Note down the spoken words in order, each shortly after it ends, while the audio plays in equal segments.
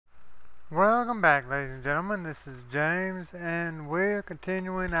Welcome back, ladies and gentlemen. This is James, and we're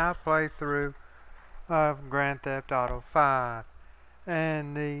continuing our playthrough of Grand Theft Auto 5.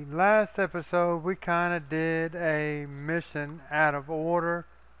 And the last episode, we kind of did a mission out of order.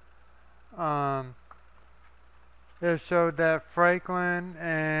 Um, it showed that Franklin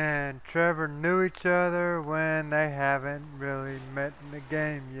and Trevor knew each other when they haven't really met in the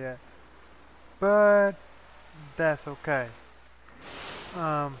game yet. But that's okay.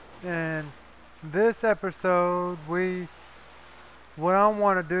 And this episode, what I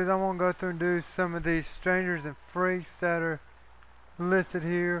want to do is I want to go through and do some of these strangers and freaks that are listed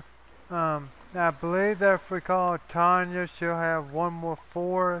here. I believe that if we call Tonya, she'll have one more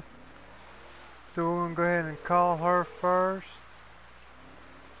for us. So we're going to go ahead and call her first.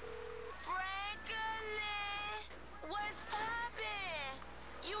 Franklin, what's poppin'?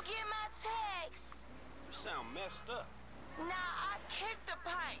 You get my text? You sound messed up. Nah, I kicked the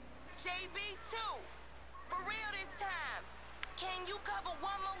pipe. JB too. For real this time. Can you cover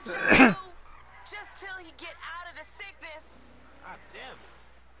one more job, just till he get out of the sickness? God damn it.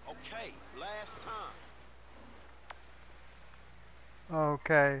 Okay, last time.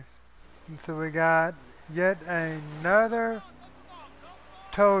 Okay. And so we got yet another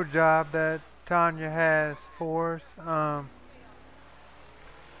tow job that Tonya has for us.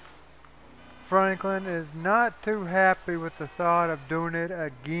 Franklin is not too happy with the thought of doing it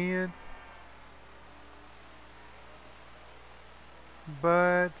again,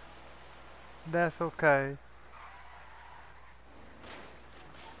 but that's okay.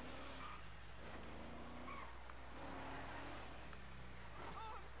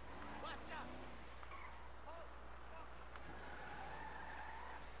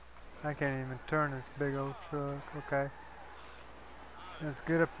 I can't even turn this big old truck. Okay. Let's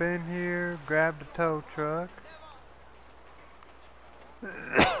get up in here, grab the tow truck.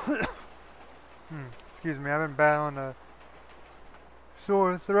 Excuse me, I've been battling a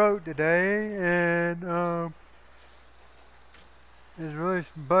sore throat today, and it's really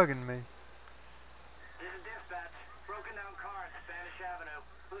bugging me. This is dispatch. Broken down car at Spanish Avenue.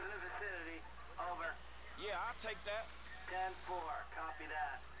 Who's in the vicinity? Over. Yeah, I'll take that. 10-4. Copy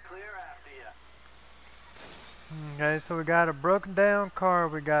that. Clear after you. Okay, so we got a broken down car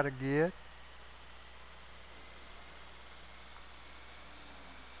we gotta get.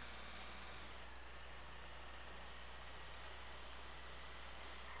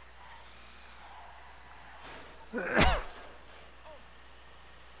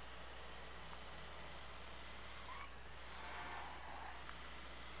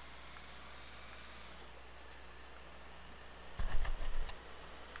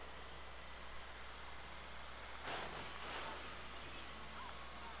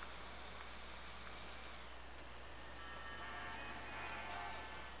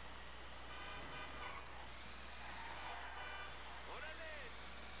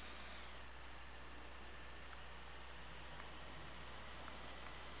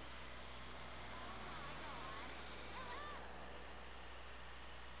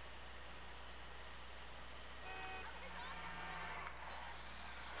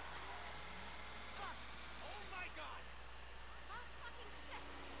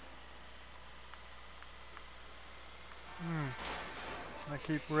 I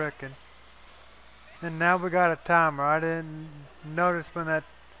keep wrecking. And now we got a timer. I didn't notice when that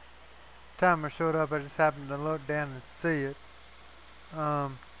timer showed up. I just happened to look down and see it.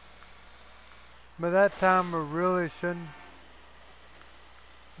 But that timer really shouldn't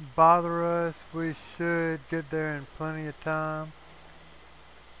bother us. We should get there in plenty of time.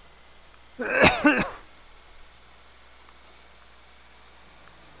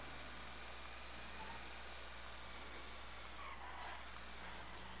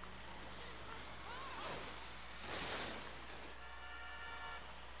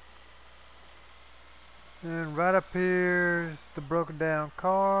 And right up here is the broken down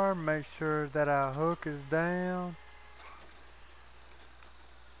car. Make sure that our hook is down.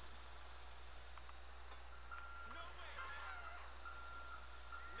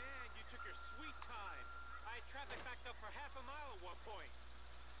 Man, you took your sweet time. I had traffic backed up for half a mile at one point.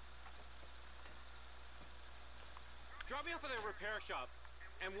 Drop me off at a repair shop,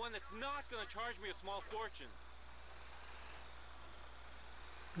 and one that's not gonna charge me a small fortune.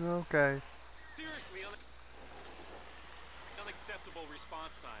 Okay. Seriously, unacceptable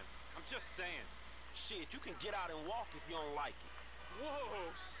response time. I'm just saying. Shit, you can get out and walk if you don't like it. Whoa,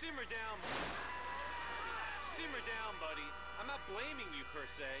 simmer down. Simmer down, buddy. I'm not blaming you per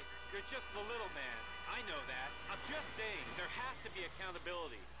se. You're just the little man. I know that. I'm just saying there has to be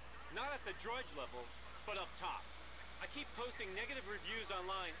accountability. Not at the drudge level, but up top. I keep posting negative reviews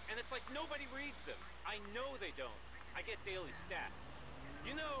online, and it's like nobody reads them. I know they don't. I get daily stats.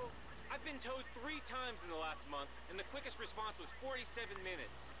 You know, I've been towed 3 times in the last month, and the quickest response was 47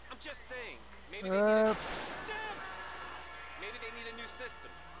 minutes. I'm just saying, maybe they need a... Damn! Maybe they need a new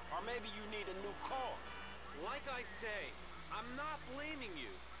system. Or maybe you need a new car. Like I say, I'm not blaming you.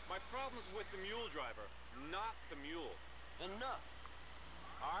 My problem's with the mule driver, not the mule. Enough.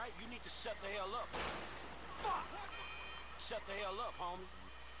 All right, you need to shut the hell up. Fuck! Shut the hell up, homie.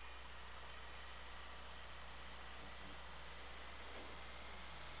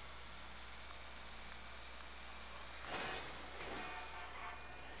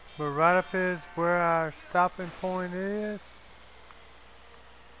 But right up here is where our stopping point is.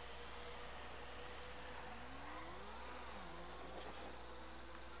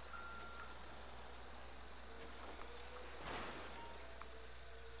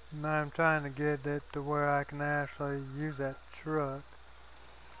 Now I'm trying to get it to where I can actually use that truck.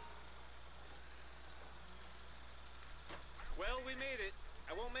 Well, we made it.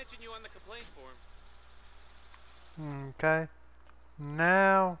 I won't mention you on the complaint form. Okay.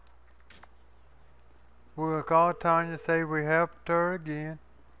 Now we'll call Tonya, say we helped her again.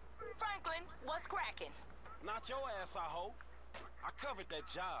 Franklin, what's cracking? Not your ass, I hope. I covered that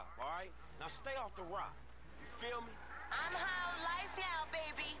job, all right? Now stay off the rock. You feel me? I'm high on life now,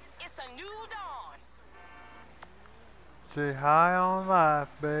 baby. It's a new dawn. She high on life,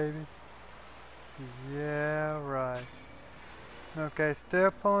 baby. Yeah, right. Okay,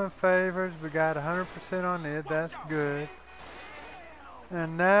 still pulling favors. We got 100% on it. That's good.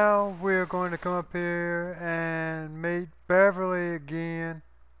 And now we're going to come up here and meet Beverly again.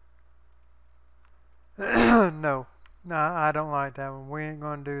 No, I don't like that one. We ain't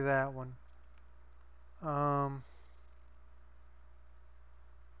going to do that one.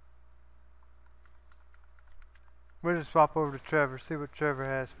 We'll just swap over to Trevor, see what Trevor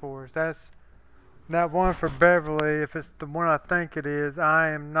has for us. That's that one for Beverly. If it's the one I think it is, I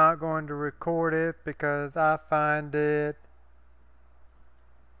am not going to record it because I find it,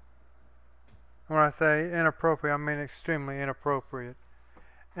 when I say inappropriate, I mean extremely inappropriate.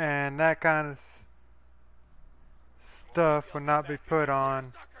 And that kind of stuff would not be put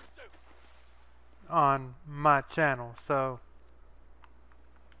on my channel. So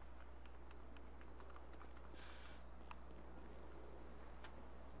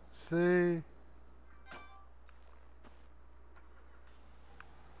see,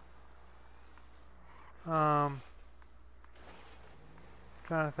 trying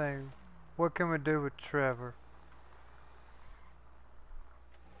to think, what can we do with Trevor?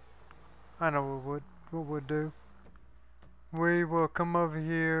 I know what we'll do. We will come over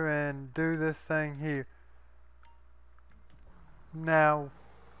here and do this thing here. Now,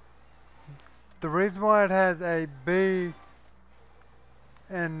 the reason why it has a B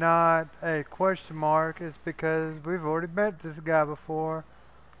and not a question mark is because we've already met this guy before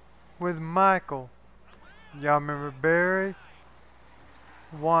with Michael. Y'all remember Barry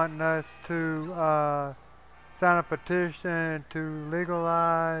wanting us to sign a petition to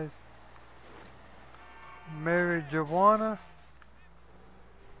legalize marijuana?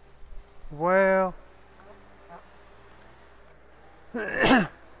 Well,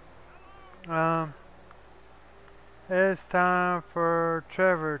 it's time for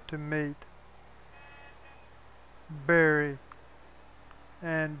Trevor to meet Barry,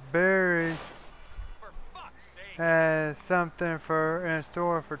 and Barry has something in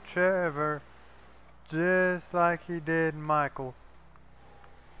store for Trevor, just like he did Michael.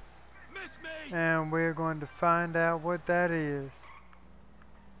 And we're going to find out what that is.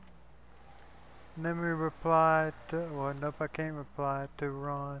 Let me reply to, well, nope, I can't reply to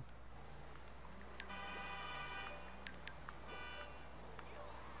Ron.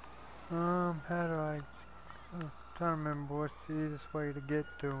 How do I, I'm trying to remember what's the easiest way to get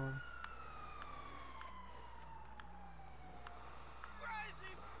to him.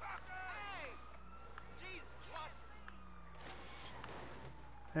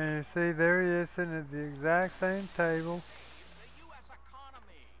 And you see, there he is sitting at the exact same table. The U.S.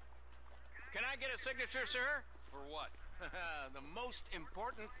 economy. Can I get a signature, sir? For what? The most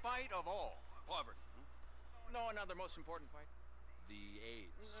important fight of all. Poverty. No, another most important fight. The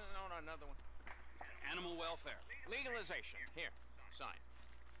AIDS. No, another one. Animal welfare. Legalization. Here, sign.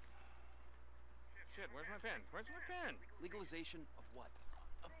 Shit, where's my pen? Where's my pen? Legalization of what?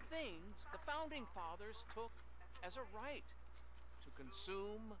 Of things the founding fathers took as a right to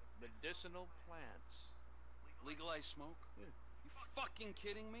consume medicinal plants. Legalize smoke? Yeah. You fucking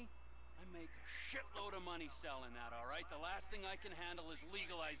kidding me? I make a shitload of money selling that, all right? The last thing I can handle is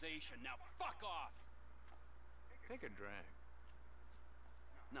legalization. Now fuck off! Take a drag.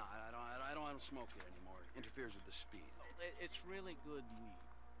 No, I don't smoke it anymore. It interferes with the speed. It's really good weed.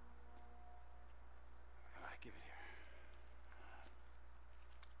 All right, give it here.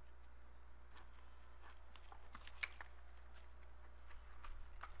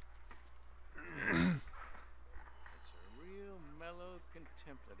 It's a real mellow,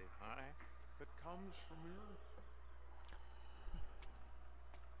 contemplative high that comes from you.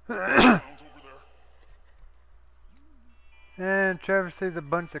 And Trevor sees a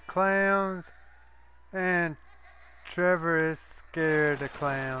bunch of clowns, and Trevor is scared of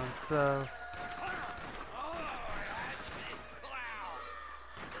clowns, so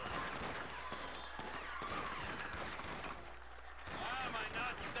Why am I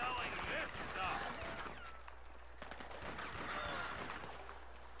not selling this stuff?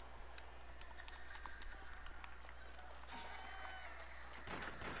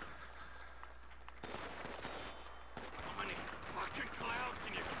 How many fucking clowns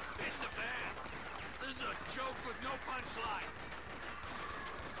can you fit in the van? This is a joke with no punchline.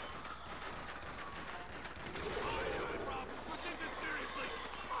 Oh, you had problems, but this is seriously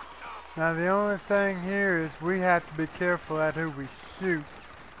fucked up. now the only thing here is we have to be careful at who we shoot,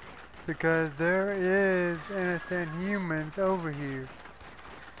 because there is innocent humans over here.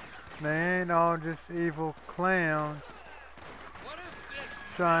 They ain't all just evil clowns What if this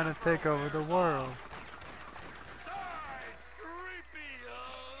trying to take over the world. Die, creepy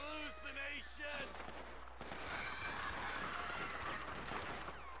hallucination?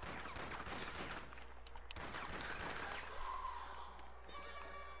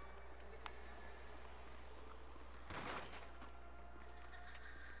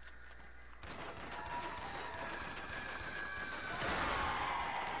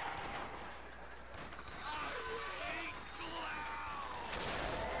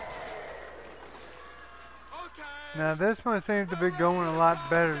 Now this one seems to be going a lot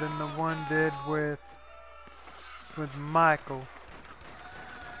better than the one did with Michael.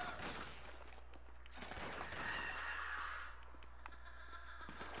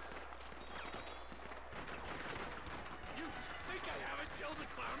 You think I haven't killed a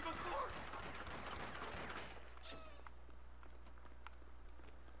clown before?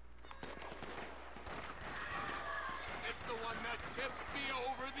 It's the one that tipped me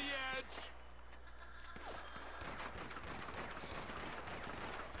over the edge.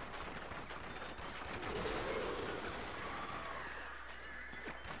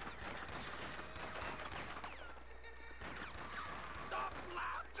 Stop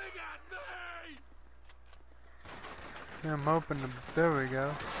laughing at me! I'm hoping to, there we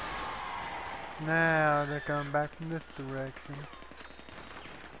go. Now they're coming back from this direction.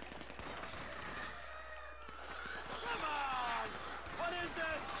 Come on! What is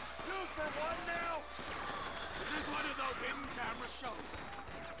this? 2 for 1 now? Is this one of those hidden camera shows?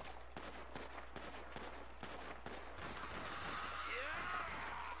 Yeah!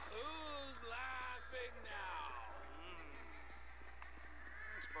 Who's laughing now?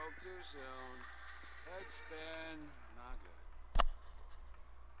 Spoke too soon. Head spin. Not good.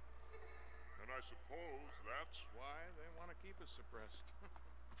 And I suppose that's Why they want to keep us suppressed.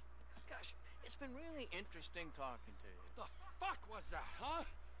 Gosh, it's been really interesting talking to you. The fuck was that, huh?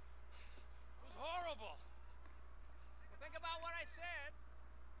 It was horrible. Well, think about what I said.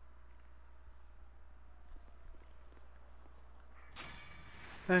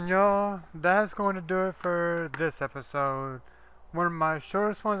 And y'all, that's going to do it for this episode. One of my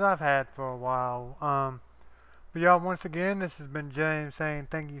shortest ones I've had for a while. But y'all, once again, this has been James saying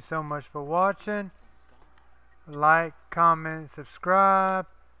thank you so much for watching. Like, comment, subscribe,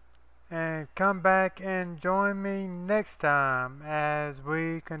 and come back and join me next time as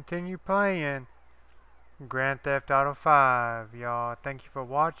we continue playing Grand Theft Auto 5. Y'all, thank you for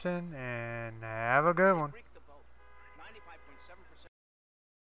watching and have a good one.